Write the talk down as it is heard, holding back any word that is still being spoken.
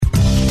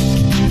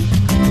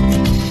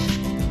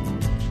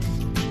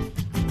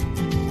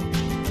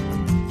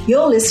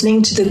You're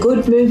listening to the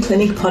Good Mood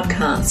Clinic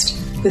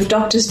podcast with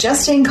Doctors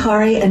Justine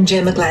Corrie and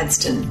Gemma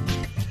Gladstone.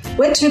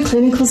 We're two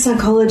clinical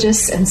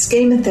psychologists and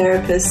schema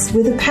therapists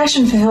with a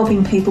passion for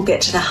helping people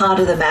get to the heart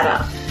of the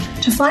matter,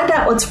 to find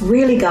out what's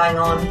really going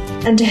on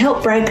and to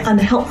help break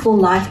unhelpful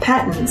life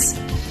patterns.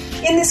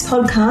 In this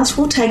podcast,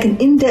 we'll take an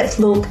in-depth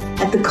look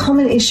at the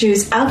common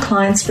issues our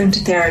clients bring to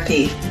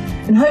therapy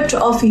and hope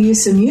to offer you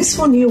some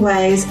useful new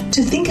ways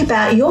to think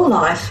about your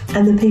life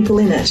and the people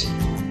in it.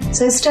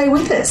 So stay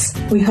with us.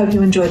 We hope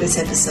you enjoy this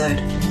episode.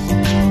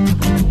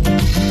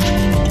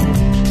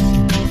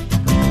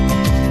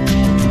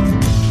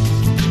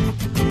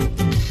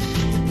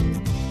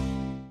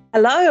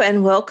 Hello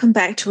and welcome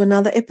back to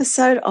another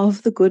episode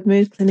of the Good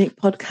Mood Clinic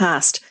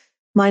podcast.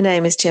 My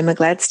name is Gemma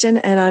Gladstone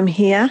and I'm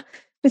here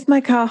with my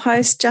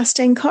co-host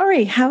Justine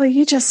Corrie. How are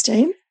you,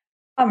 Justine?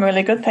 I'm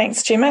really good,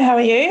 thanks, Gemma. How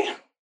are you?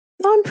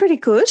 I'm pretty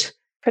good.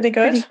 Pretty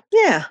good?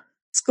 Yeah.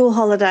 School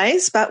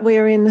holidays, but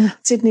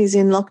Sydney's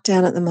in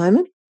lockdown at the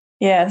moment.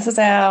 Yeah, this is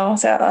our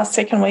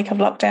second week of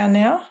lockdown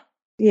now.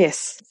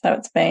 Yes. So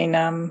it's been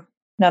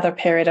another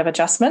period of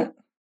adjustment.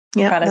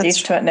 Yeah, kind of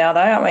used to it now,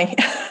 though, aren't we?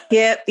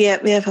 Yep.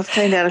 I've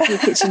cleaned out a few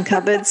kitchen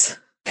cupboards.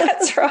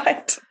 That's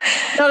right.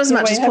 Not as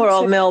much as poor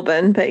old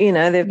Melbourne, but, you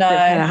know, they've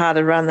had a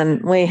harder run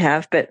than we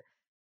have. But,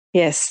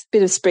 yes,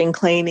 bit of spring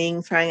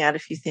cleaning, throwing out a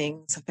few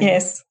things.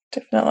 Yes,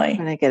 definitely.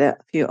 Trying to get a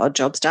few odd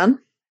jobs done.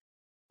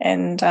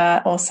 And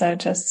also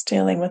just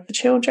dealing with the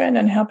children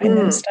and helping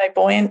them stay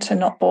buoyant and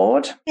not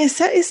bored. Yes,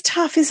 that is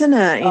tough, isn't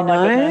it? You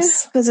know,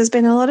 because there's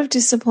been a lot of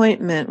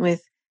disappointment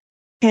with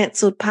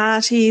cancelled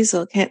parties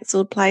or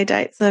cancelled play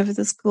dates over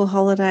the school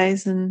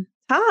holidays, and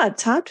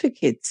it's hard for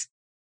kids.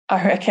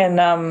 I reckon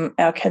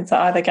our kids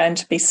are either going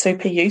to be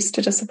super used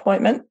to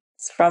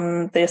disappointments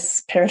from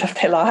this period of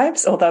their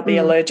lives, or they'll be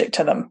allergic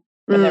to them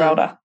when they're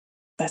older.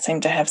 They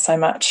seem to have so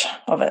much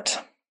of it.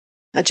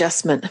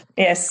 Adjustment.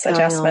 Yes,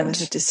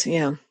 adjustment.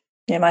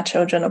 Yeah, my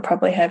children will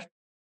probably have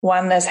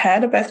one that's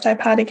had a birthday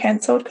party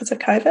cancelled because of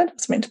COVID. It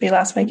was meant to be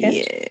last weekend.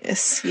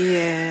 Yes,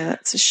 yeah,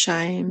 that's a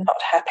shame.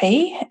 Not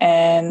happy,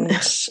 and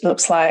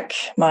looks like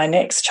my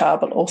next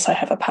child will also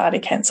have a party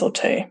cancelled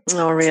too.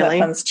 Oh, really? So that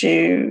one's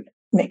due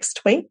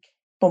next week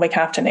or week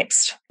after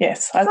next.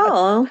 Yes. I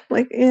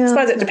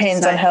suppose it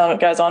depends on how long it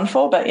goes on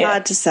for, but yeah.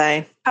 Hard to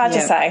say. To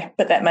say,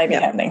 but that may be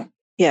happening.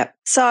 Yeah.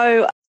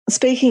 So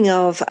speaking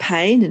of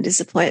pain and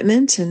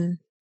disappointment and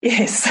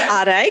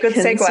heartache good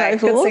segue, and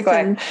so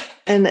forth,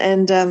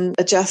 and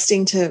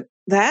adjusting to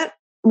that,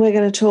 we're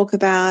going to talk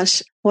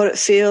about what it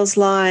feels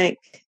like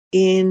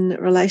in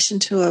relation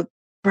to a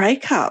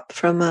breakup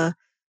from a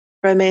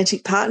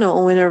romantic partner,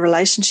 or when a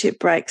relationship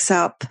breaks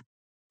up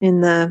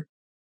in the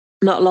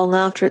not long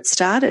after it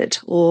started,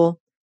 or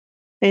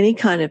any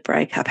kind of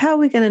breakup. How are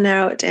we going to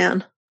narrow it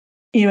down?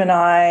 You and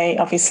I,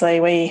 obviously,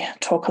 we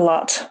talk a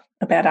lot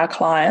about our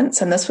clients,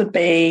 and this would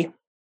be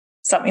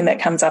something that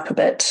comes up a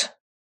bit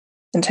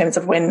in terms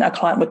of when a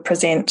client would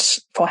present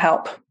for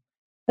help.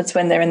 It's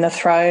when they're in the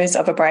throes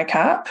of a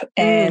breakup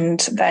and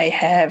they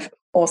have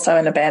also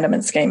an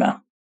abandonment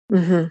schema.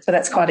 Mm-hmm. So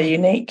that's quite a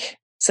unique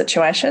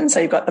situation. So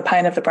you've got the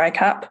pain of the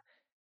breakup,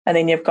 and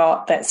then you've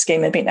got that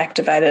schema being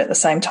activated at the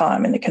same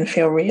time, and it can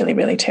feel really,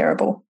 really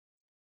terrible.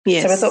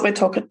 Yes. So we thought we'd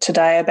talk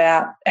today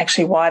about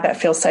actually why that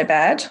feels so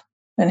bad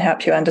and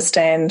help you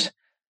understand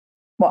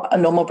what a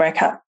normal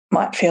breakup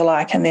might feel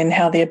like, and then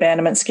how the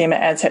abandonment schema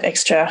adds that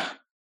extra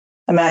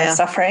amount of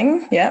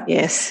suffering. Yeah.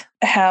 Yes.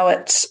 How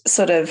it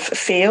sort of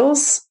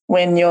feels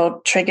when you're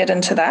triggered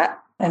into that,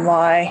 and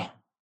why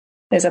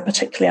there's a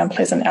particularly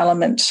unpleasant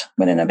element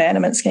when an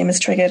abandonment scheme is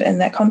triggered in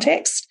that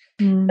context.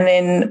 And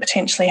then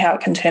potentially how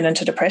it can turn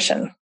into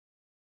depression.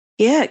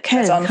 Yeah, it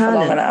can. It's on for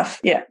long enough.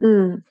 Yeah.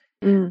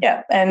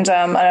 Yeah. And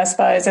I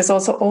suppose there's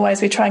also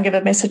always, we try and give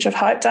a message of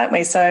hope, don't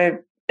we? So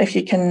if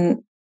you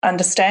can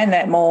understand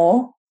that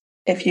more,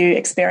 if you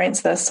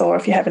experience this, or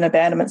if you have an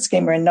abandonment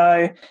schema and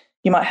know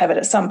you might have it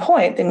at some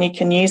point, then you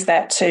can use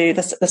that to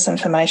this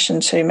information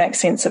to make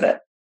sense of it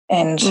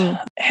and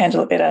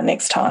handle it better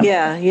next time.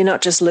 Yeah, you're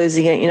not just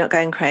losing it, you're not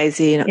going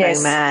crazy, you're not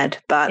going mad,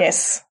 but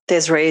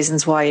there's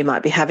reasons why you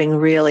might be having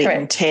really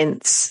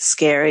intense,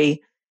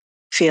 scary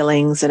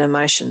feelings and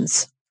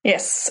emotions.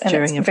 Yes, and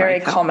it's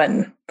very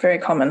common, very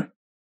common.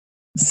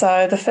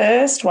 So the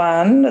first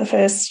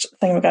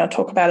thing we're going to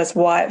talk about is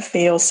why it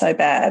feels so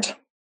bad.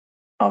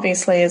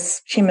 Obviously,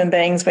 as human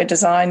beings, we're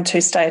designed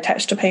to stay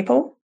attached to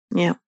people.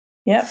 Yeah.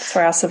 Yep,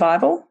 for our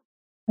survival.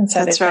 And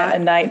so there's that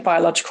innate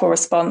biological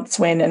response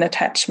when an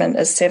attachment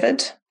is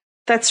severed.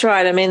 That's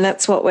right. I mean,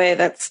 that's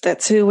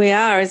who we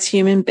are as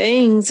human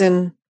beings,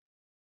 and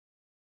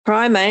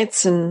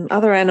primates and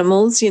other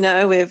animals. You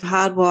know, we're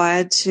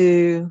hardwired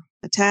to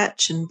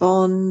attach and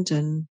bond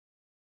and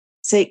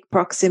seek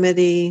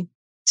proximity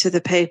to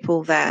the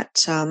people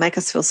that make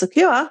us feel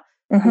secure,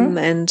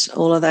 and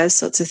all of those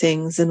sorts of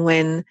things. And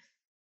when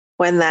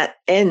that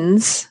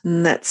ends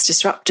and that's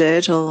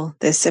disrupted, or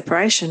there's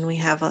separation, we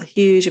have a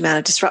huge amount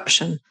of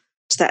disruption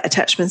to that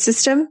attachment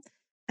system,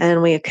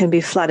 and we can be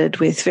flooded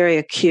with very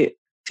acute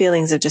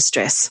feelings of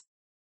distress.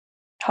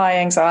 high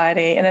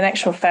anxiety, and in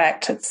actual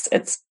fact,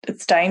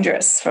 it's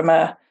dangerous from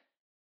a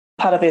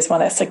part of this one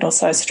that signals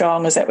so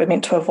strong is that we're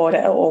meant to avoid it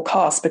at all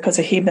costs, because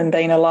a human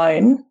being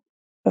alone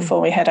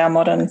before we had our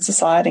modern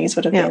societies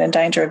would have been in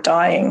danger of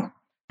dying.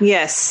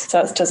 Yes.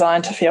 So it's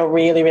designed to feel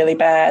really, really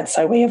bad,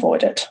 so we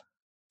avoid it.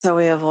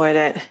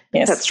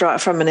 Yes. That's right,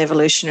 from an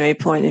evolutionary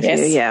point of view.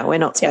 Yeah, we're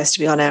not supposed to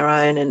be on our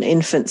own, and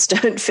infants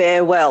don't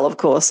fare well, of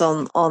course,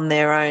 on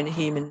their own.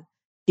 Human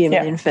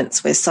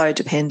infants, we're so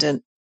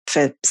dependent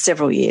for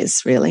several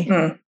years, really.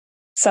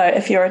 So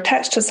if you're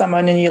attached to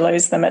someone and you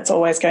lose them, it's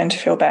always going to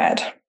feel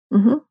bad.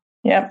 Mm-hmm.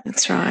 Yep.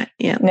 That's right,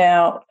 yeah.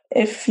 Now,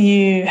 if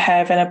you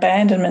have an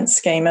abandonment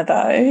schema,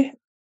 though,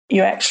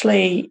 you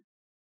actually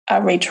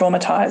are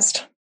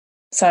re-traumatized.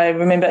 So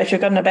remember, if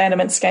you've got an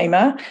abandonment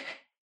schema,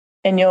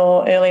 in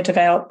your early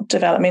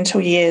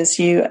developmental years,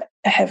 you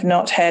have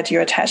not had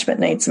your attachment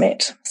needs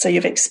met. So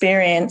you've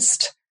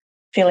experienced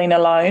feeling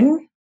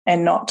alone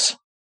and not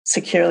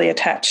securely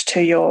attached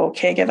to your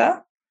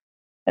caregiver.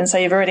 And so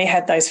you've already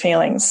had those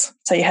feelings.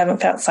 So you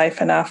haven't felt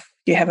safe enough.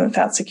 You haven't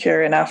felt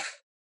secure enough.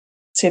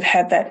 So you've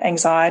had that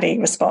anxiety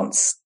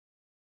response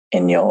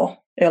in your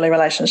early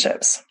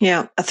relationships.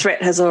 Yeah, a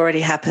threat has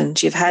already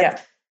happened. You've had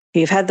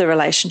the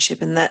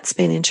relationship, and that's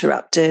been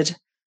interrupted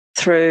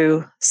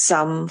through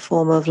some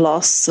form of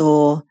loss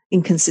or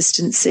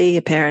inconsistency,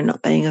 a parent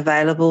not being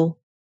available,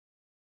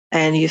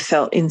 and you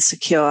felt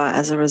insecure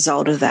as a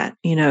result of that.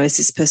 You know, is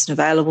this person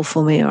available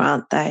for me or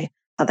aren't they?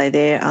 Are they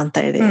there? Aren't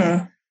they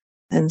there?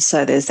 And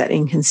so there's that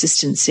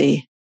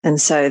inconsistency,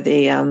 and so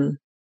the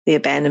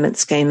abandonment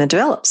schema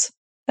develops.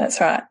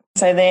 That's right.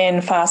 So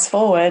then fast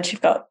forward,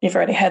 you've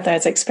already had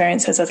those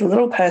experiences as a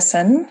little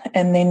person,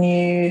 and then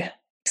you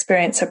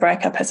experience a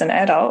breakup as an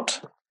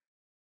adult.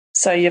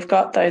 So you've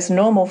got those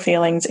normal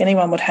feelings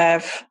anyone would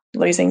have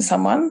losing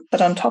someone,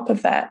 but on top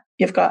of that,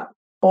 you've got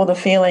all the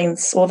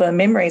feelings, all the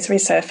memories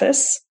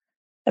resurface,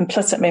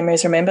 implicit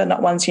memories, remember,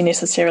 not ones you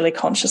necessarily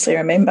consciously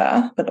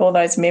remember, but all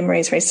those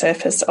memories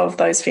resurface of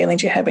those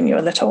feelings you had when you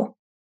were little.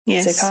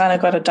 Yes. So you kind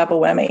of got a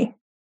double whammy.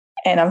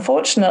 And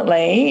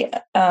unfortunately,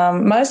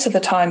 most of the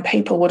time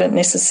people wouldn't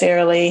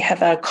necessarily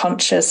have a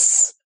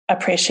conscious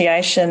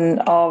appreciation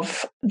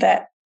of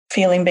that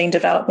feeling being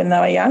developed when they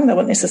were young. They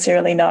wouldn't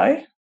necessarily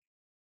know.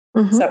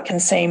 Mm-hmm. So it can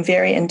seem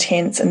very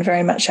intense and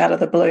very much out of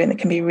the blue, and it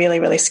can be really,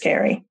 really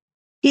scary.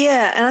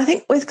 Yeah, and I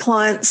think with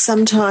clients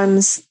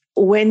sometimes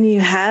when you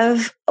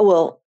have,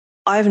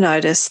 I've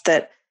noticed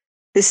that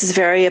this is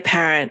very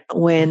apparent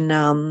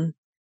when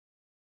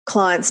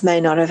clients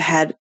may not have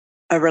had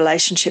a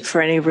relationship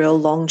for any real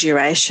long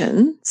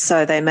duration.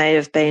 So they may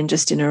have been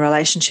just in a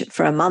relationship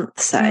for a month,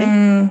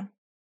 say,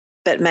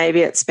 but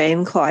maybe it's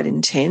been quite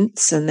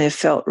intense and they've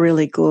felt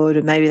really good,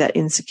 and maybe that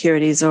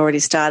insecurity has already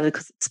started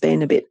because it's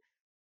been a bit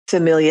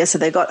familiar. So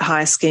they've got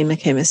high schema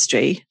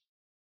chemistry.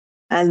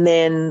 And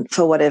then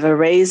for whatever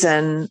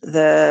reason,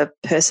 the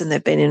person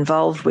they've been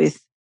involved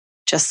with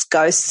just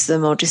ghosts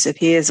them or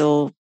disappears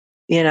or,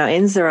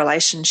 ends the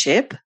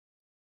relationship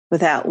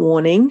without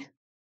warning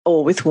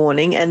or with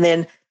warning. And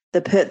then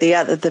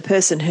the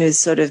person who's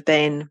sort of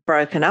been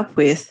broken up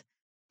with,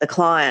 the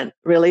client,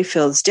 really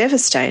feels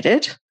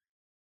devastated,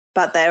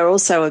 but they're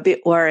also a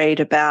bit worried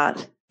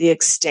about the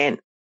extent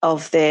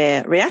of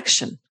their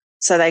reaction.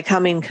 So they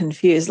come in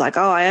confused, like,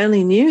 oh, I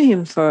only knew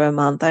him for a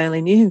month. I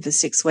only knew him for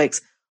 6 weeks.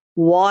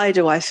 Why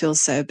do I feel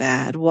so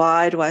bad?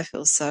 Why do I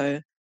feel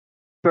so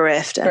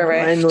bereft and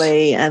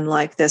lonely and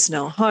like there's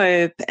no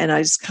hope and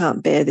I just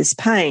can't bear this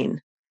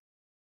pain?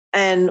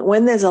 And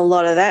when there's a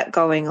lot of that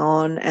going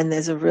on and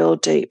there's a real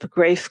deep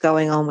grief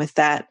going on with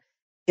that,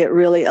 it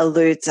really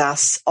eludes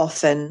us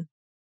often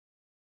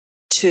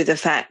to the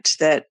fact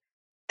that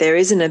there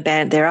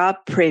are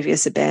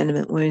previous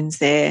abandonment wounds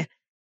there,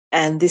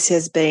 and this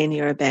has been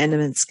your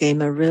abandonment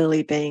schema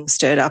really being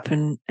stirred up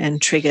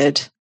and triggered.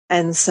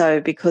 And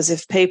so because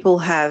if people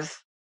have,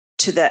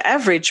 to the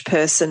average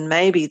person,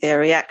 maybe their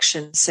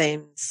reaction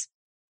seems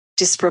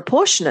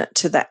disproportionate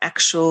to the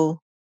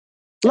actual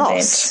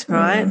loss,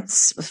 right?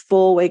 It's a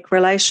 4-week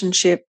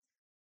relationship.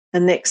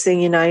 And next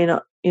thing you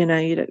know,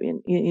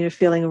 you're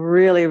feeling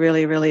really,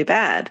 really, really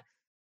bad.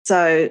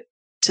 So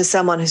to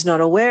someone who's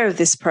not aware of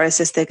this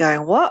process, they're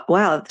going, what?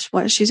 Wow,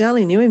 she's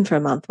only knew him for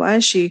a month. Why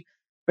is she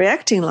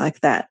reacting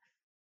like that?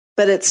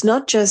 But it's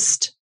not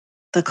just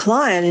the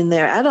client in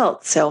their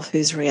adult self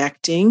who's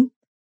reacting.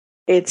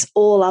 It's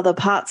all other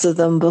parts of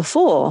them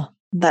before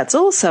that's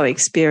also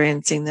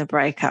experiencing the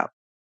breakup.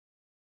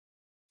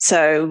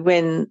 So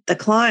when the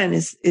client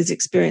is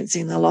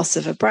experiencing the loss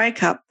of a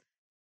breakup,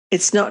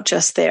 it's not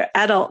just their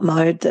adult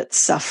mode that's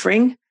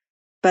suffering,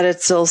 but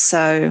it's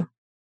also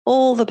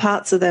all the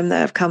parts of them that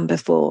have come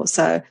before.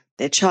 So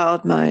their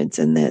child modes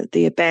and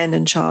the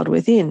abandoned child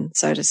within,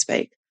 so to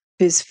speak,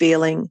 who's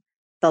feeling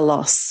the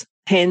loss,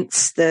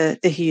 hence the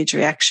huge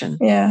reaction.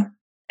 Yeah.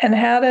 And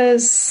how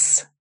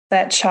does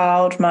that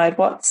child mode,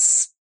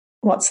 what's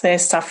their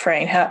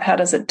suffering? How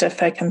does it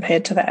differ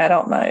compared to the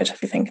adult mode,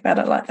 if you think about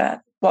it like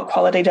that? What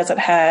quality does it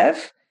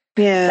have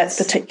that's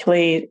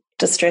particularly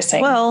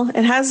distressing. Well,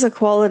 it has a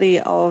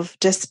quality of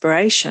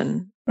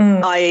desperation,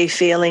 i.e.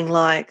 feeling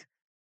like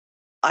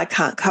I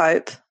can't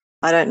cope,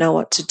 I don't know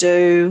what to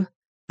do,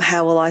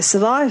 how will I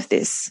survive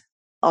this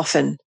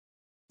often?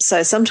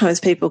 So sometimes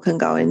people can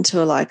go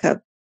into like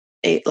a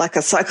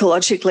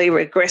psychologically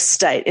regressed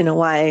state in a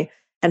way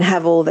and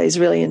have all these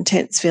really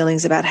intense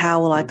feelings about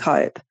how will I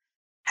cope?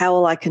 How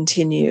will I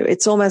continue?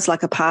 It's almost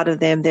like a part of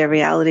them, their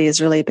reality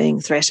is really being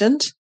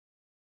threatened.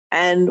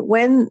 And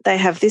when they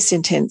have this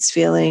intense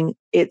feeling,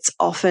 it's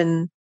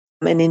often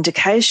an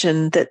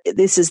indication that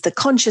this is the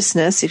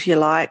consciousness, if you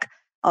like,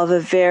 of a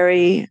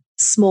very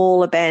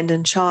small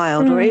abandoned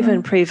child or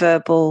even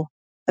preverbal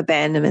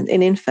abandonment,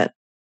 an infant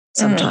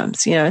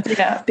sometimes,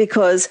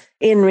 because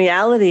in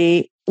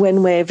reality,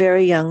 when we're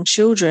very young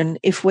children,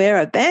 if we're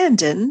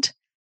abandoned,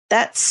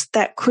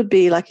 that could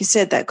be, like you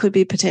said, that could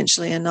be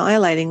potentially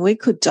annihilating. We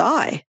could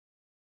die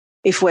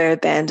if we're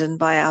abandoned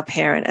by our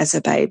parent as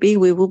a baby.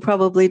 We will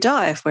probably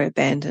die if we're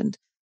abandoned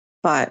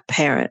by a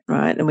parent,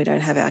 right? And we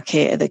don't have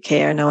the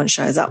care, and no one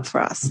shows up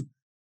for us.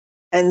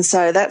 And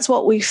so that's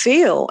what we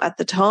feel at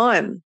the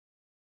time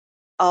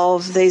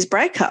of these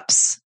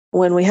breakups.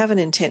 When we have an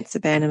intense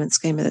abandonment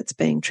schema that's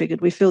being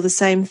triggered, we feel the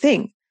same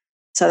thing.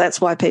 So that's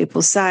why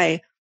people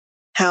say,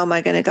 how am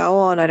I going to go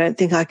on? I don't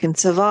think I can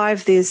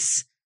survive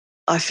this.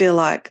 I feel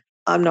like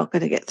I'm not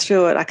going to get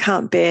through it. I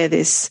can't bear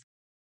this.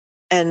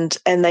 And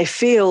they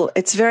feel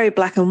it's very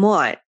black and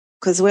white,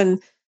 because when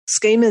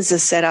schemas are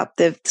set up,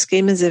 the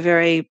schemas are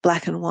very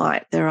black and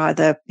white. They're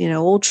either,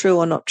 all true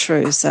or not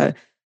true. So,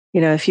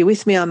 if you're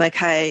with me, I'm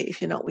okay.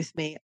 If you're not with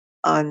me,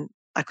 I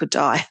could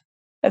die.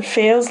 It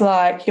feels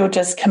like you're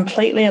just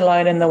completely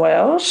alone in the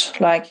world.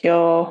 Like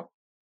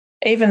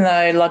even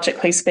though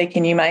logically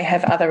speaking, you may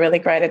have other really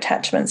great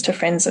attachments to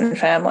friends and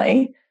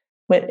family,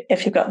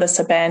 if you've got this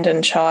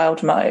abandoned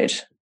child mode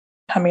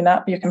coming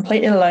up, you're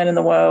completely alone in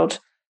the world.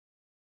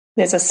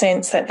 There's a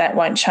sense that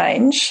won't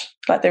change.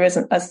 Like there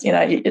isn't,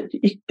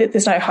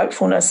 there's no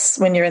hopefulness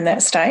when you're in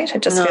that state.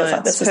 It just feels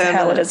like this is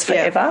how it is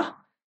forever.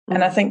 Yeah.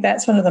 And I think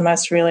that's one of the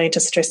most really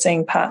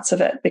distressing parts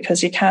of it,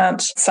 because you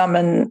can't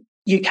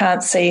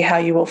see how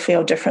you will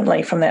feel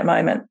differently from that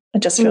moment.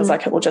 It just feels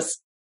like it will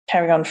just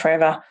carry on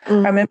forever. I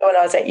remember when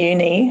I was at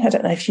uni, I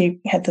don't know if you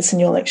had this in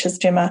your lectures,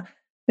 Gemma,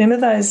 remember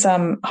those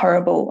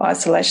horrible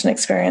isolation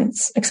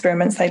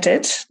experiments they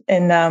did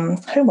in,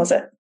 who was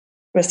it?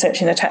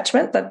 Researching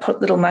attachment. They'd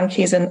put little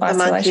monkeys in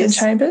isolation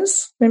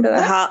chambers. Remember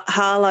that?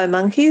 Harlow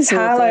monkeys?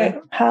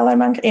 Harlow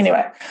monkey.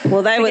 Anyway.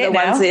 Well, they were the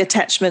ones, the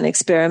attachment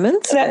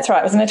experiments. That's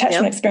right. It was an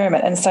attachment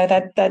experiment. And so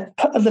they'd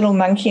put a little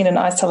monkey in an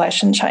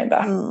isolation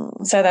chamber.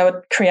 So they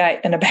would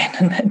create an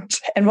abandonment.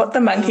 And what the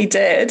monkey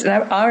did,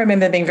 and I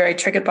remember being very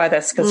triggered by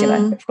this because,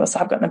 of course,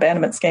 I've got an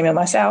abandonment schema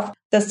myself.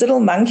 This little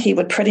monkey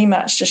would pretty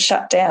much just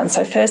shut down.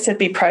 So first there'd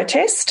be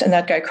protest and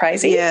they'd go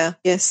crazy. Yeah,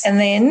 yes. And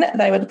then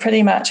they would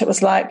pretty much, it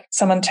was like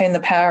someone turned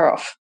the power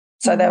off.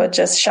 So they would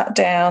just shut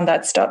down,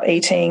 they'd stop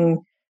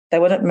eating, they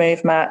wouldn't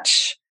move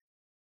much,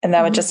 and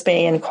they would just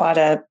be in quite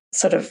a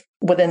sort of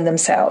within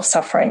themselves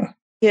suffering.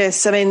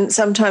 Yes, I mean,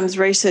 sometimes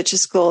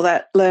researchers call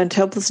that learned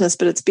helplessness,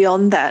 but it's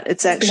beyond that.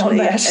 It's actually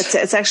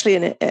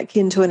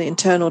akin to an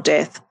internal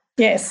death.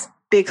 Yes.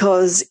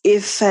 Because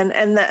there's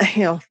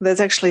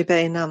actually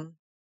been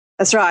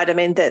that's right. I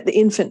mean, the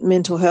infant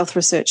mental health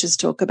researchers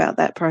talk about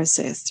that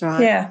process,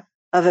 right? Yeah.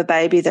 Of a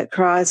baby that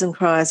cries and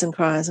cries and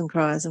cries and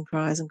cries and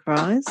cries and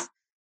cries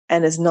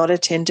and is not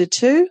attended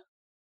to,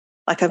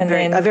 like a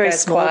very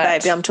small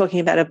baby. I'm talking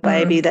about a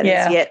baby that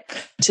is yet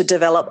to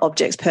develop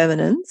object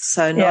permanence,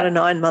 so not a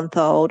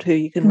 9-month-old who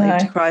you can leave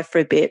to cry for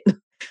a bit.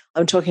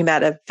 I'm talking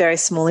about a very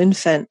small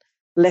infant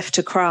left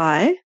to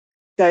cry,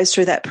 goes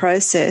through that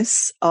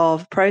process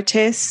of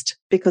protest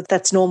because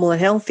that's normal and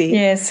healthy.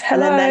 Yes,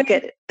 hello. And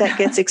then that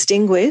gets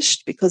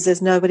extinguished because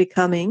there's nobody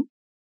coming.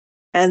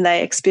 And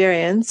they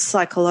experience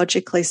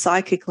psychologically,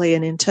 psychically,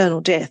 an internal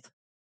death.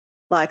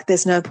 Like,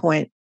 there's no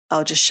point.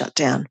 I'll just shut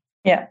down.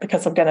 Yeah,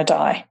 because I'm going to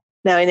die.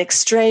 Now, in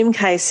extreme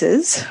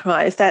cases,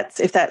 right, if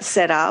that's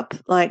set up,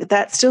 like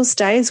that still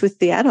stays with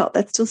the adult.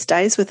 That still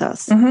stays with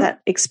us,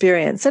 that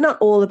experience. So not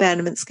all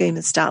abandonment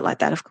schemas start like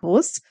that, of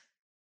course,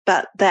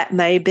 but that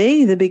may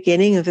be the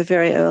beginning of a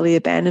very early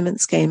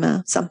abandonment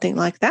schema, something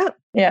like that.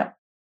 Yeah.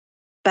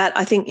 But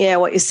I think,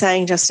 what you're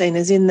saying, Justine,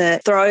 is in the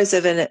throes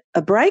of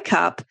a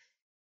breakup,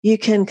 you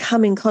can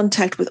come in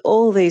contact with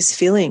all these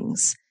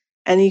feelings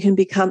and you can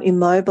become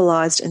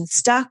immobilized and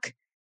stuck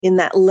in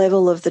that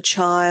level of the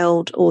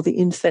child or the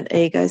infant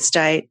ego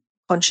state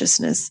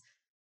consciousness,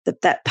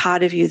 that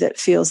part of you that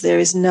feels there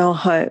is no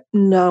hope,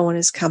 no one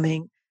is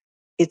coming,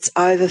 it's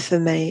over for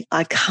me,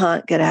 I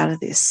can't get out of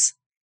this.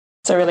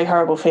 It's a really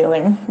horrible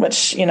feeling,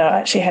 which, I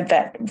actually had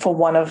that for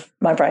one of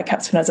my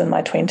breakups when I was in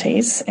my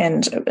 20s,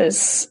 and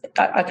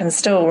I can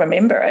still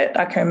remember it.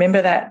 I can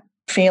remember that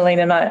feeling,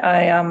 and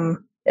I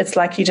it's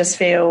like you just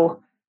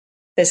feel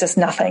there's just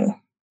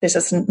nothing. There's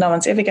just no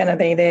one's ever going to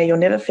be there. You'll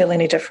never feel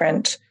any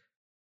different.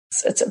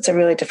 It's a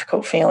really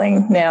difficult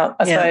feeling. Now,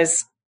 I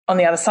suppose on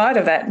the other side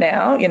of that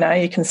now,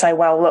 you can say,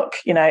 well, look,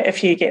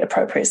 if you get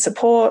appropriate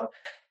support,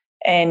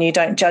 and you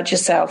don't judge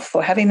yourself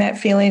for having that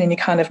feeling and you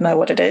kind of know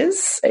what it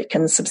is, it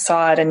can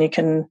subside and you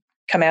can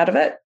come out of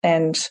it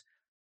and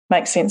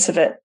make sense of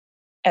it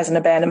as an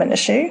abandonment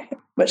issue,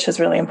 which is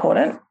really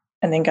important,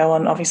 and then go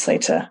on obviously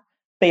to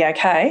be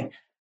okay.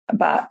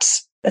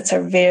 But it's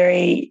a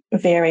very,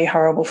 very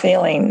horrible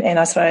feeling. And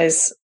I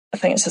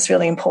think it's just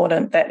really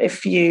important that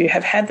if you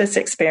have had this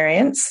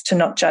experience, to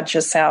not judge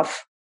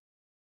yourself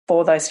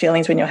for those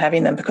feelings when you're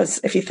having them, because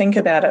if you think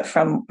about it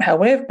from how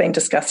we've been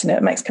discussing it,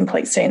 it makes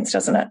complete sense,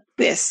 doesn't it?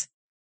 Yes.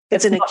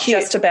 It's not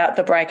just about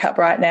the breakup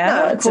right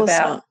now. No, it's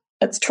about not.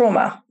 It's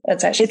trauma.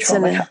 It's actually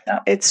trauma.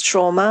 It's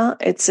trauma.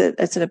 It's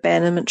an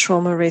abandonment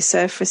trauma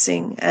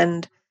resurfacing,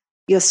 and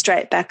you're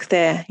straight back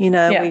there.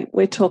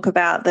 We talk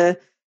about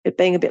it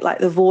being a bit like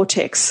the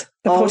vortex.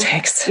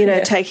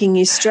 Taking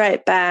you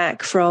straight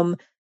back from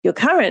your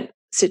current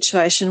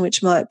situation,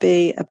 which might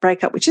be a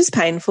breakup, which is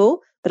painful,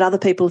 but other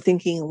people are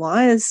thinking,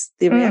 why is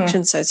the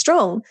reaction so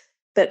strong?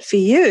 But for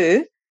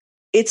you,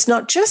 it's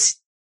not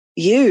just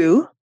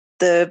you,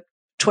 the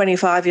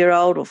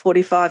 25-year-old or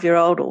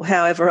 45-year-old or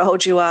however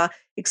old you are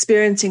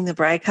experiencing the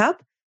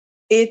breakup.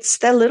 It's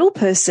the little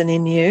person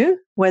in you,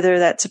 whether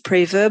that's a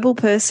pre-verbal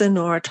person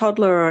or a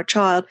toddler or a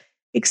child,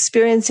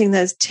 experiencing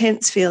those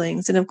tense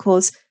feelings. And of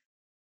course,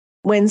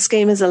 when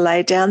schemas are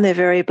laid down, they're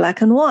very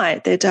black and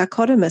white. They're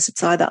dichotomous.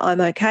 It's either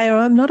I'm okay or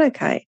I'm not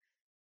okay.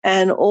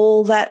 And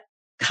all that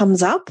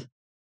comes up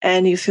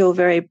and you feel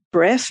very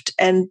bereft,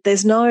 and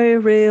there's no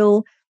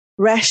real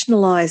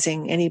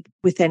rationalizing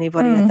with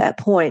anybody at that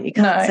point. You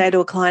can't say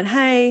to a client,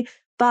 hey,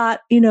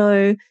 but,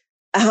 you'll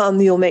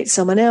meet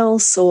someone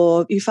else,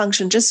 or you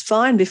function just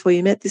fine before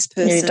you met this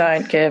person. You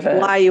don't give it.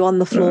 Why are you on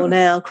the floor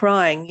now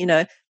crying?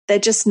 They're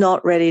just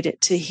not ready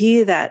to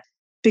hear that,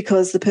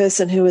 because the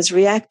person who is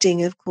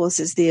reacting, of course,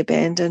 is the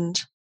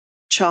abandoned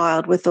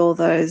child with all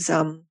those,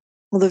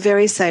 the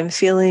very same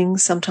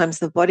feelings, sometimes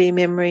the body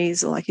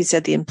memories, or like you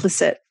said, the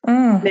implicit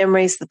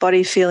memories, the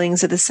body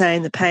feelings are the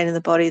same, the pain in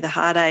the body, the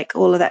heartache,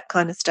 all of that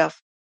kind of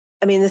stuff.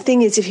 I mean, the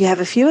thing is, if you have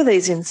a few of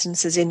these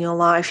instances in your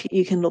life,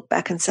 you can look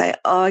back and say,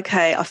 oh,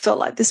 okay, I felt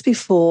like this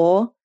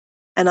before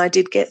and I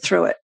did get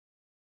through it.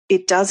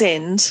 It does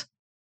end.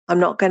 I'm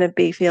not going to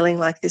be feeling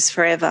like this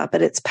forever,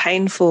 but it's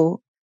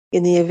painful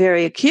in the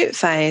very acute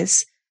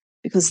phase,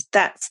 because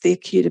that's the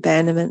acute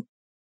abandonment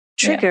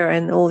trigger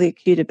and all the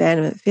acute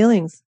abandonment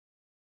feelings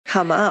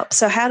come up.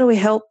 So how do we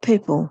help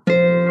people?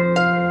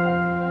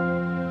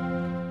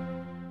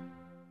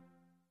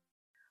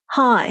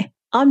 Hi,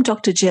 I'm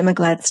Dr. Gemma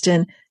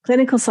Gladstone,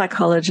 clinical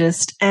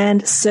psychologist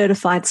and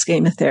certified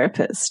schema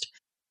therapist.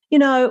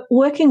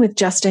 Working with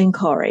Justine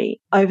Corrie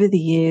over the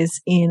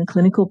years in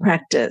clinical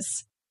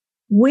practice,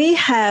 we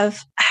have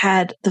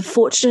had the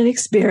fortunate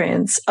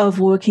experience of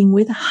working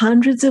with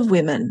hundreds of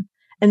women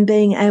and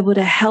being able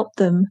to help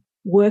them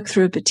work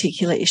through a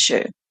particular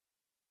issue.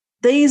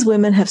 These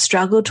women have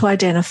struggled to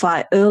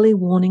identify early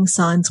warning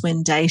signs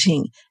when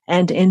dating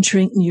and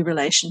entering new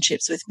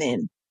relationships with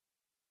men.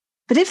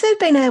 But if they've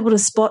been able to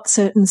spot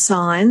certain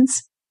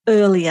signs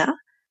earlier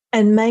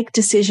and make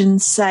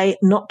decisions, say,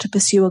 not to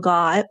pursue a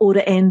guy or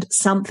to end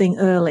something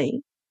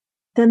early,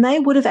 then they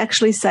would have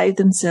actually saved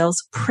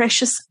themselves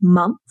precious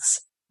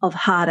months of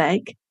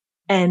heartache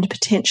and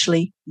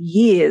potentially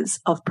years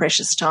of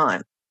precious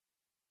time.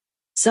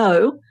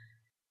 So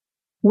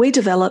we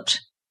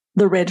developed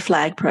the Red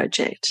Flag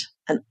Project,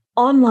 an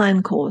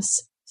online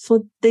course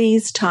for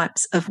these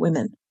types of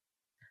women.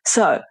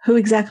 So who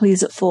exactly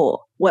is it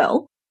for?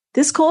 Well,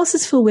 this course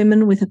is for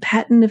women with a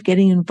pattern of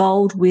getting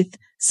involved with,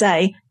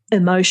 say,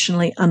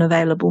 emotionally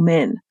unavailable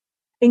men,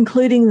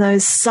 including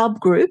those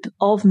subgroup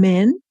of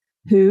men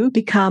who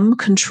become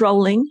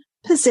controlling,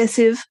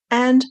 possessive,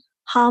 and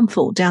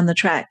harmful down the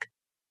track.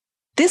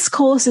 This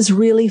course is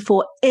really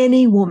for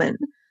any woman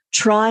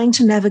trying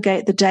to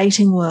navigate the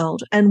dating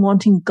world and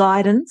wanting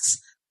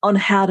guidance on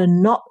how to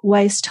not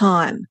waste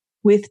time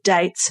with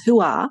dates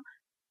who are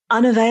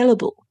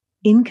unavailable,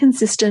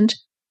 inconsistent,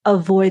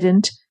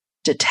 avoidant,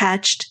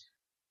 detached,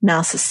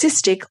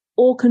 narcissistic,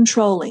 or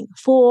controlling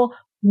for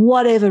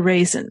whatever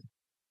reason.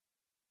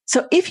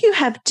 So if you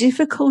have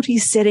difficulty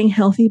setting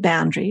healthy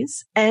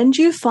boundaries and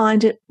you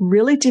find it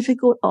really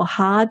difficult or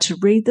hard to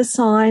read the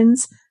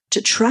signs,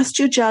 to trust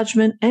your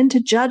judgment, and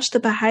to judge the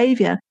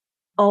behavior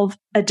of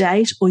a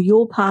date or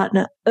your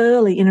partner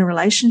early in a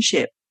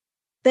relationship,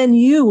 then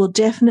you will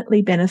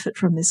definitely benefit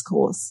from this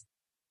course.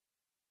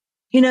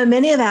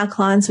 Many of our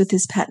clients with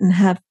this pattern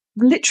have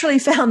literally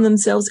found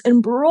themselves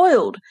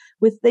embroiled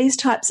with these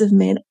types of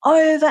men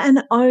over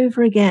and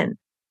over again.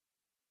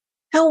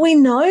 Now, we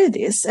know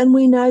this, and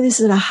we know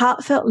this at a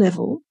heartfelt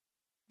level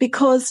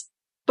because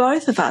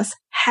both of us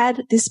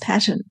had this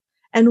pattern,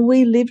 and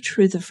we lived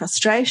through the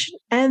frustration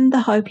and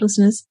the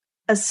hopelessness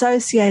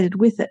associated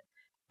with it,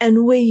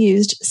 and we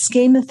used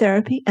schema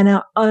therapy and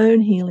our own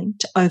healing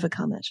to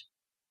overcome it.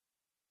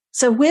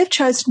 So we've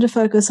chosen to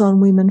focus on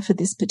women for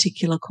this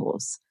particular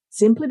course,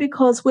 simply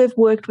because we've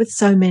worked with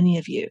so many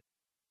of you.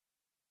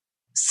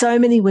 So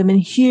many women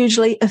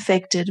hugely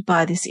affected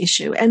by this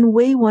issue, and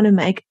we want to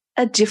make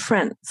a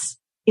difference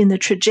in the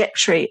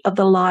trajectory of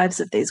the lives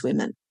of these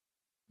women.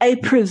 a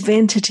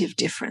preventative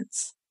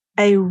difference,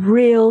 a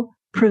real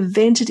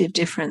preventative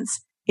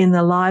difference in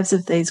the lives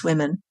of these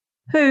women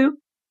who,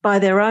 by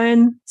their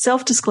own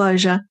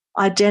self-disclosure,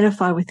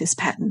 identify with this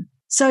pattern.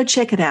 So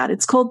check it out.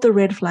 It's called the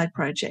Red Flag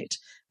Project,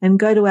 and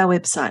go to our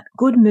website,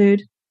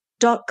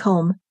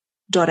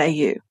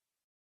 goodmood.com.au.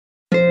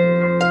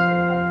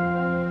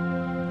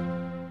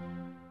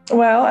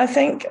 Well, I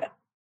think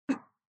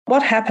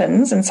what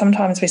happens, and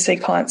sometimes we see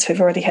clients who've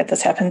already had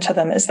this happen to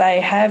them, is they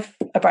have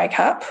a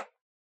breakup,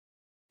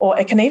 or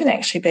it can even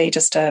actually be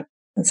just in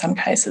some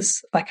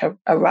cases, like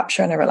a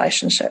rupture in a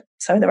relationship.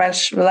 So the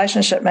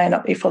relationship may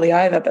not be fully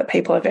over, but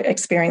people are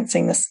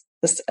experiencing this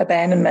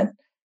abandonment,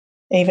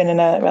 even in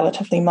a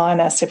relatively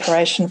minor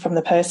separation from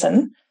the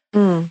person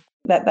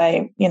that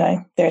they,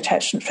 their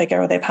attachment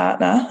figure or their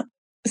partner.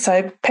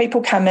 So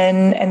people come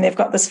in and they've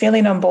got this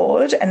feeling on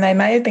board, and they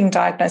may have been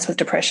diagnosed with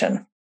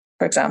depression,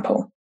 for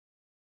example,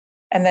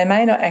 and they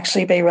may not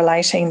actually be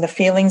relating the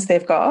feelings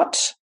they've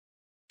got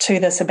to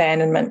this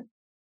abandonment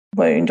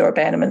wound or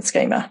abandonment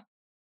schema.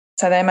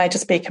 So they may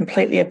just be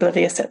completely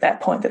oblivious at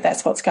that point that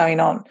that's what's going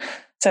on.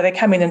 So they're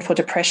coming in for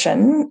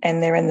depression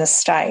and they're in this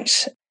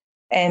state.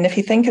 And if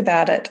you think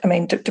about it, I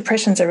mean,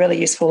 depression's a really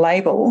useful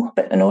label,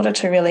 but in order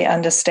to really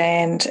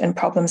understand and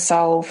problem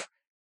solve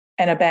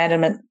an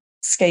abandonment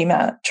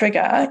schema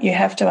trigger, you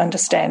have to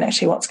understand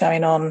actually what's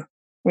going on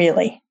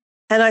really.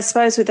 And I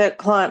suppose with a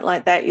client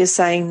like that, you're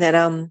saying that,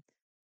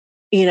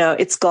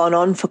 it's gone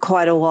on for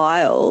quite a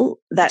while.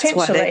 That's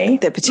why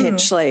they're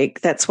potentially,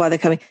 that's why they're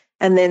coming.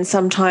 And then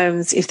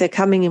sometimes if they're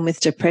coming in with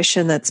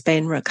depression that's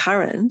been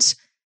recurrent,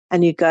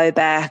 and you go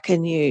back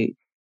and you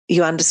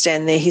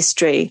understand their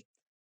history,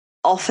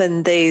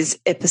 often these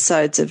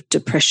episodes of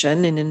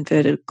depression, in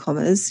inverted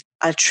commas,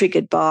 are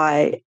triggered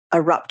by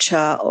a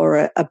rupture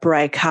or a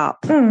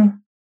breakup.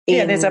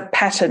 Yeah, there's a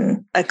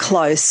pattern. A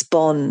close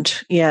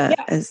bond. Yeah.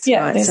 Right.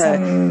 There's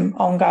some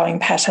ongoing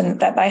pattern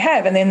that they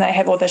have. And then they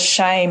have all the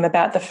shame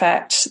about the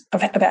fact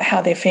about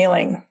how they're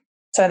feeling.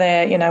 So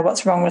they're,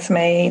 what's wrong with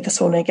me? This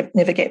will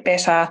never get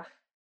better.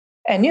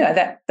 And,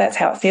 that's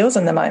how it feels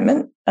in the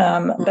moment.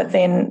 But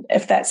then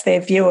if that's their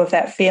view of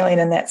that feeling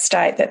and that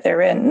state that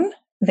they're in,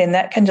 then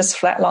that can just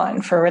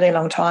flatline for a really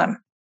long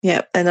time.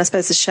 Yeah, and I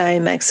suppose the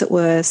shame makes it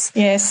worse.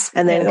 Yes,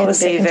 and then all the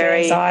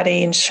secondary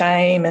anxiety and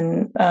shame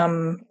and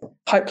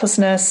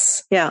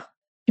hopelessness. Yeah,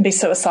 can be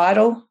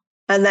suicidal,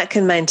 and that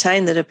can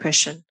maintain the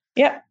depression.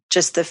 Yeah,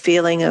 just the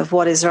feeling of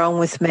what is wrong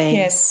with me.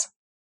 Yes,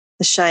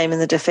 the shame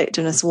and the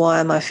defectiveness. Why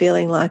am I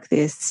feeling like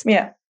this?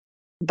 Yeah,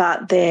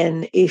 but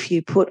then if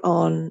you put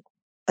on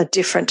a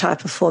different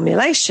type of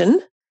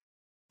formulation,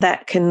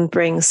 that can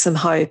bring some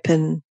hope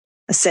and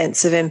a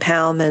sense of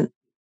empowerment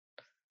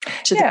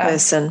to the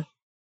person.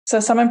 So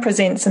someone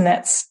presents in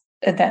that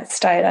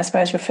state, I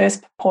suppose your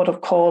first port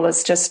of call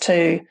is just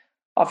to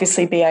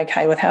obviously be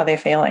okay with how they're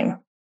feeling,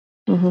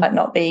 like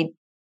not be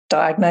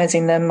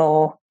diagnosing them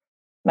or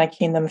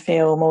making them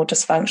feel more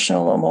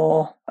dysfunctional or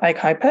more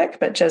acopic,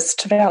 but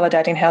just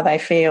validating how they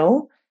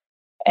feel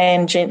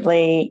and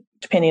gently,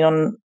 depending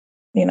on,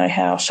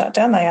 how shut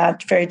down they are,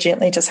 very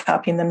gently just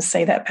helping them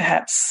see that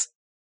perhaps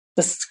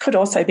this could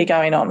also be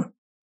going on.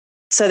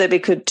 So there'd be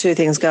two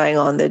things going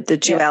on, the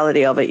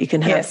duality of it. You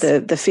can have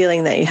the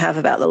feeling that you have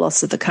about the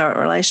loss of the current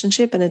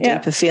relationship and a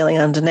deeper feeling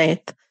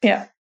underneath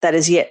that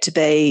is yet to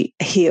be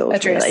healed.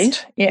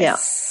 Addressed. Really.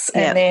 Yes.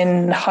 And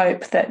then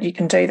hope that you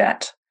can do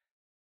that.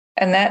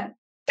 And that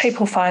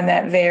people find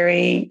that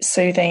very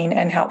soothing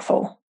and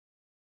helpful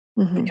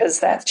because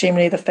that's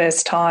generally the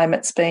first time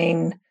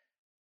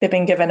they've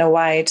been given a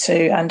way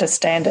to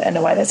understand it in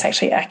a way that's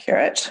actually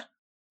accurate.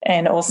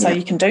 And also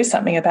you can do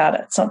something about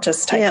it. It's not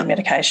just taking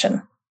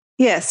medication.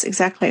 Yes,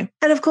 exactly.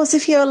 And of course,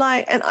 if you're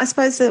and I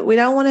suppose that we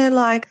don't want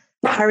to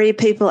hurry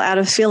people out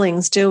of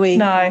feelings, do we?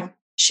 No.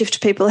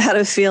 Shift people out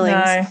of feelings.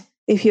 No.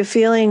 If you're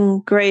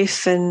feeling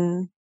grief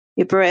and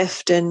you're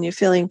bereft and you're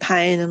feeling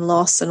pain and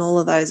loss and all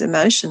of those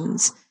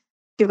emotions,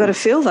 you've got to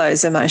feel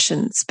those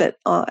emotions. But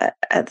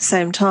at the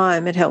same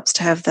time, it helps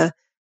to have the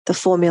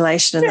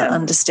formulation and the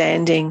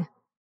understanding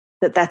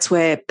that that's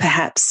where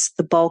perhaps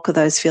the bulk of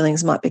those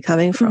feelings might be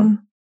coming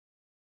from.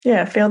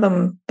 Yeah, feel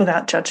them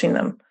without judging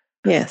them.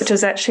 Yes. Which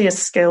is actually a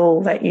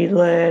skill that you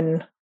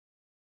learn,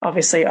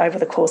 obviously, over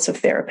the course of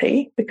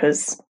therapy,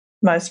 because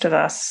most of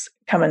us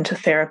come into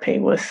therapy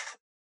with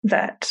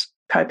that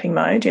coping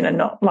mode,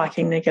 not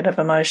liking negative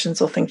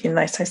emotions or thinking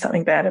they say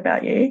something bad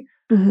about you.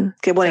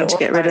 Wanting to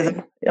get rid of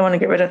them. They want to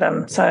get rid of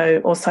them. So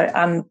also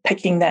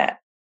unpicking that,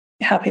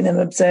 helping them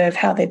observe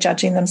how they're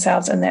judging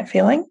themselves in that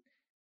feeling,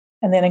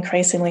 and then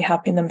increasingly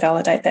helping them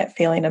validate that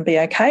feeling and be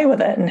okay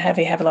with it and have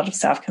a lot of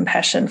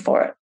self-compassion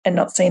for it. And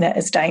not seeing it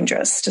as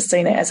dangerous, just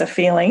seeing it as a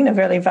feeling, a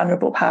really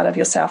vulnerable part of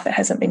yourself that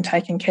hasn't been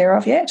taken care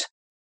of yet.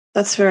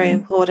 That's very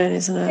important,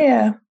 isn't it?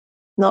 Yeah.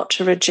 Not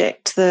to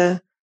reject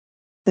the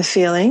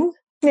feeling.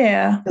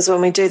 Yeah. Because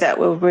when we do that,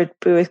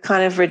 we're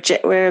kind of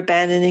we're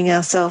abandoning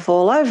ourselves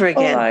all over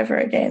again. All over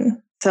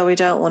again. So we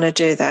don't want to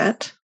do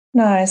that.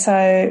 No.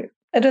 So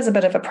it is a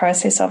bit of a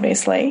process,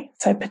 obviously.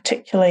 So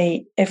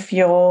particularly if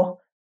you're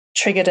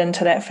triggered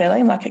into that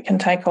feeling. Like it can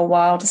take a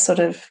while to sort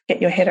of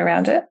get your head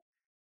around it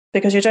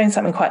because you're doing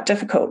something quite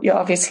difficult. You're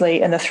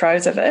obviously in the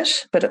throes of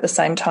it, but at the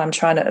same time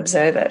trying to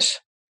observe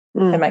it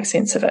and make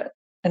sense of it.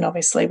 And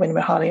obviously when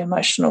we're highly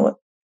emotional,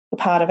 the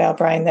part of our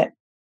brain that,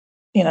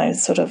 you know,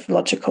 is sort of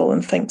logical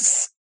and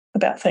thinks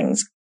about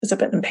things is a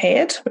bit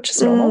impaired, which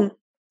is normal.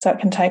 So it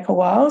can take a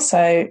while.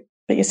 So,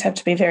 but you just have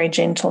to be very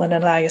gentle and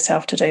allow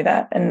yourself to do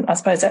that. And I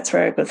suppose that's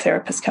where a good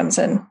therapist comes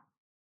in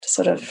to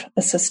sort of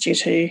assist you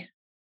to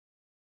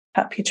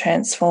help you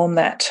transform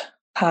that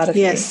part of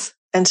you. Yes,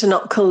 and to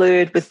not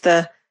collude with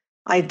the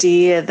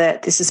idea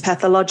that this is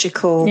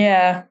pathological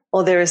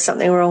or there is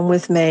something wrong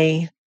with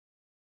me.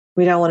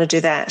 We don't want to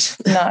do that.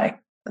 No.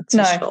 That's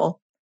for sure.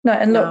 No,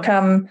 and look,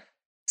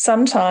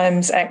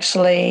 sometimes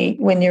actually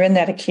when you're in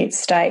that acute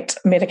state,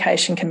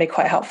 medication can be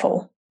quite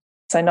helpful.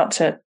 So not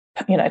to,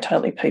 you know,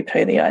 totally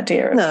poo-poo the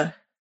idea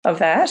of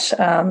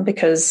that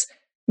because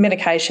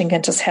medication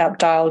can just help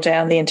dial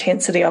down the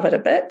intensity of it a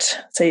bit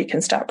so you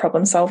can start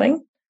problem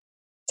solving.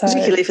 So,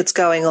 particularly if it's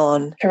going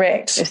on.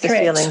 Correct. If the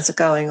feelings are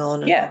going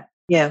on.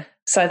 Yeah.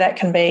 So that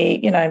can be,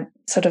 you know,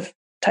 sort of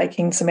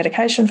taking some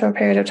medication for a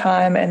period of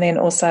time and then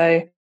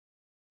also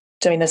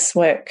doing this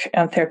work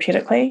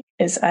therapeutically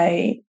is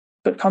a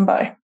good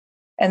combo.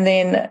 And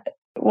then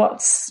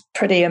what's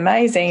pretty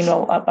amazing,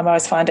 or I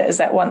always find it, is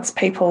that once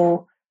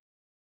people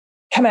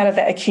come out of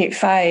that acute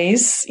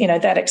phase, you know,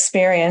 that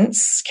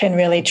experience can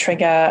really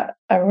trigger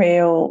a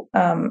real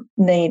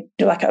need,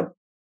 like a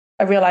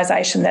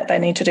realization that they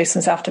need to do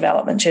some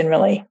self-development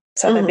generally.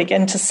 So they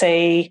begin to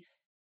see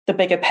the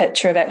bigger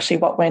picture of actually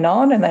what went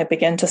on, and they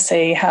begin to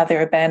see how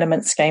their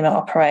abandonment schema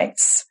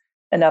operates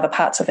in other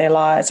parts of their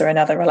lives or in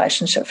other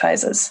relationship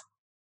phases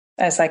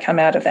as they come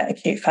out of that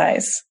acute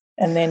phase.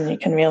 And then you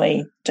can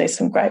really do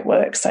some great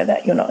work so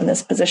that you're not in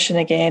this position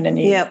again, and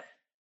you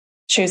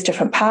choose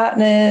different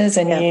partners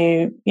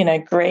and you know,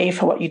 grieve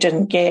for what you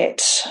didn't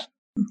get.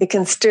 It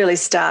can really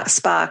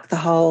spark the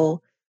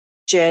whole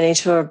journey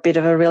to a bit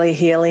of a really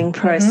healing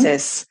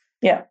process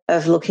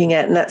of looking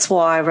at, and that's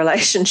why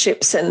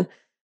relationships and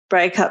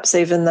breakups,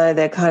 even though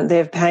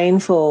they're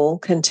painful,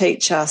 can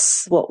teach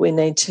us what we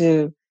need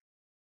to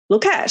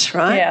look at,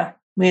 right?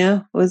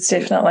 Yeah, it's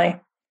definitely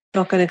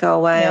not going to go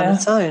away on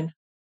its own.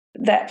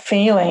 That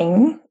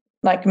feeling,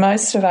 like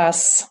most of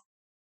us,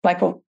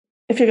 like, well,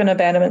 if you're an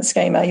abandonment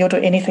schema, you'll do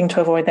anything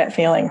to avoid that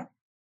feeling.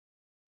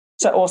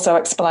 So it also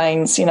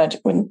explains, you know,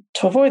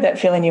 to avoid that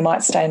feeling, you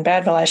might stay in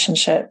bad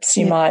relationships,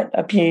 you might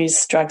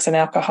abuse drugs and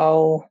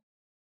alcohol,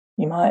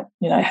 you might,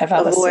 you know, have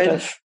other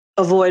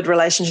avoid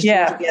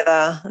relationships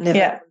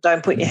altogether.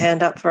 Don't put your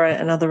hand up for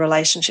another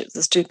relationship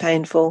that's too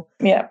painful.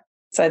 Yeah.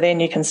 So then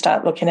you can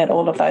start looking at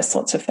all of those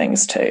sorts of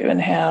things too, and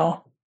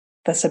how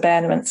this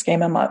abandonment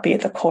schema might be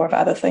at the core of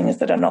other things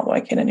that are not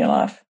working in your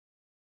life.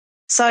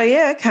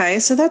 So,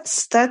 so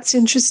that's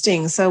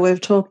interesting. So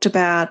we've talked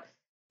about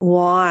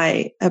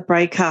why a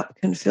breakup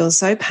can feel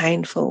so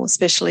painful,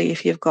 especially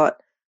if you've got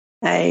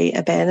a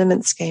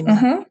abandonment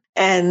schema.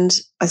 And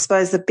I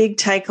suppose the big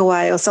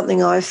takeaway, or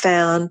something I've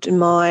found in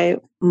my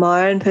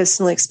own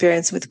personal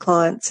experience with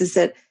clients, is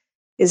it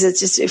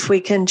just, if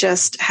we can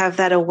just have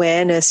that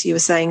awareness, you were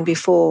saying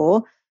before,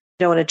 you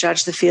don't want to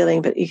judge the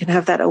feeling, but you can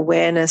have that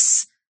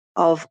awareness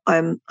of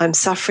I'm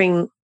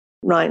suffering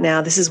right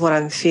now, this is what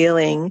I'm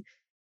feeling,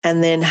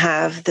 and then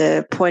have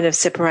the point of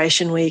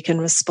separation where you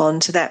can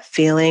respond to that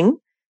feeling,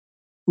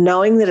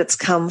 knowing that it's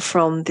come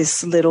from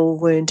this little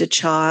wounded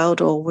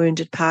child or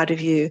wounded part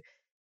of you.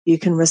 You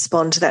can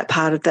respond to that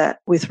part of that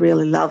with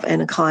really love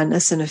and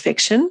kindness and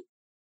affection,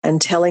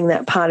 and telling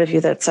that part of you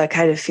that it's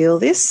okay to feel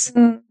this,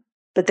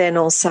 but then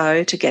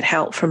also to get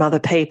help from other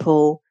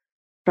people,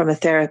 from a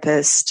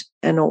therapist,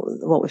 and all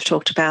what we've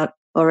talked about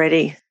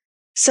already.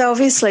 So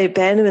obviously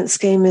abandonment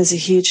schema is a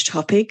huge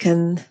topic,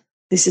 and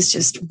this is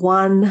just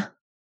one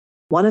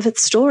of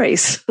its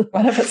stories.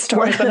 One of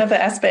the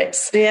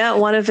aspects. Yeah,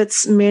 one of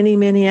its many,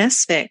 many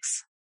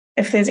aspects.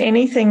 If there's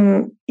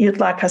anything you'd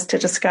like us to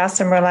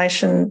discuss in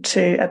relation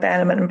to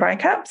abandonment and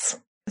breakups,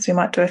 because we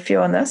might do a few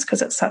on this,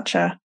 because it's such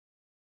an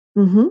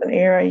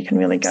area you can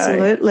really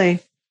go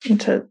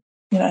into,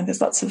 you know,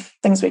 there's lots of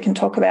things we can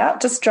talk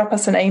about. Just drop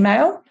us an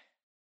email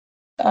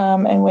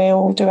and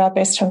we'll do our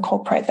best to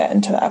incorporate that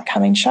into the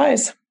upcoming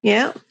shows.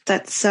 Yeah,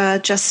 that's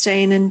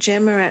Justine and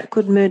Gemma at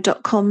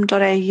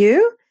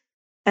goodmood.com.au,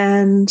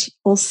 and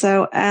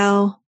also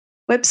our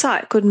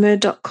website,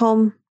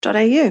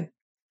 goodmood.com.au.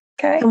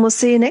 Okay. And we'll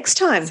see you next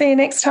time. See you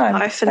next time.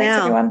 Bye for Thanks,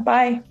 now. Everyone.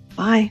 Bye.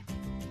 Bye.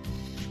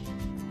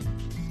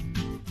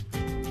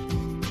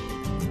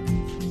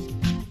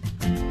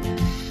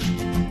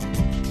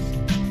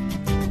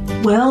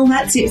 Well,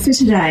 that's it for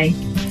today.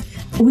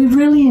 We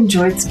really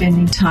enjoyed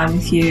spending time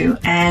with you,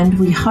 and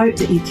we hope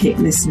that you keep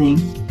listening.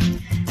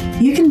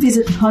 You can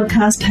visit the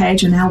podcast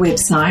page on our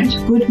website,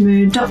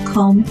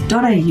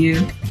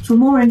 goodmood.com.au, for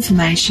more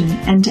information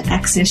and to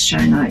access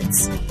show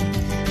notes.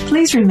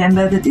 Please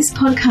remember that this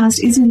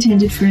podcast is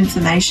intended for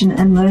information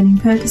and learning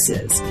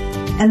purposes,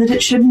 and that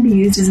it shouldn't be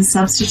used as a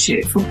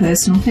substitute for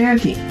personal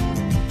therapy.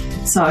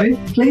 So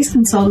please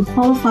consult a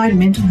qualified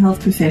mental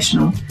health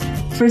professional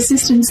for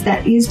assistance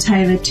that is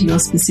tailored to your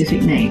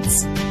specific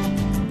needs.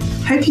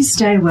 Hope you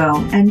stay well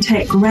and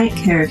take great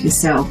care of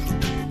yourself.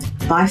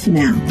 Bye for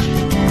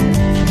now.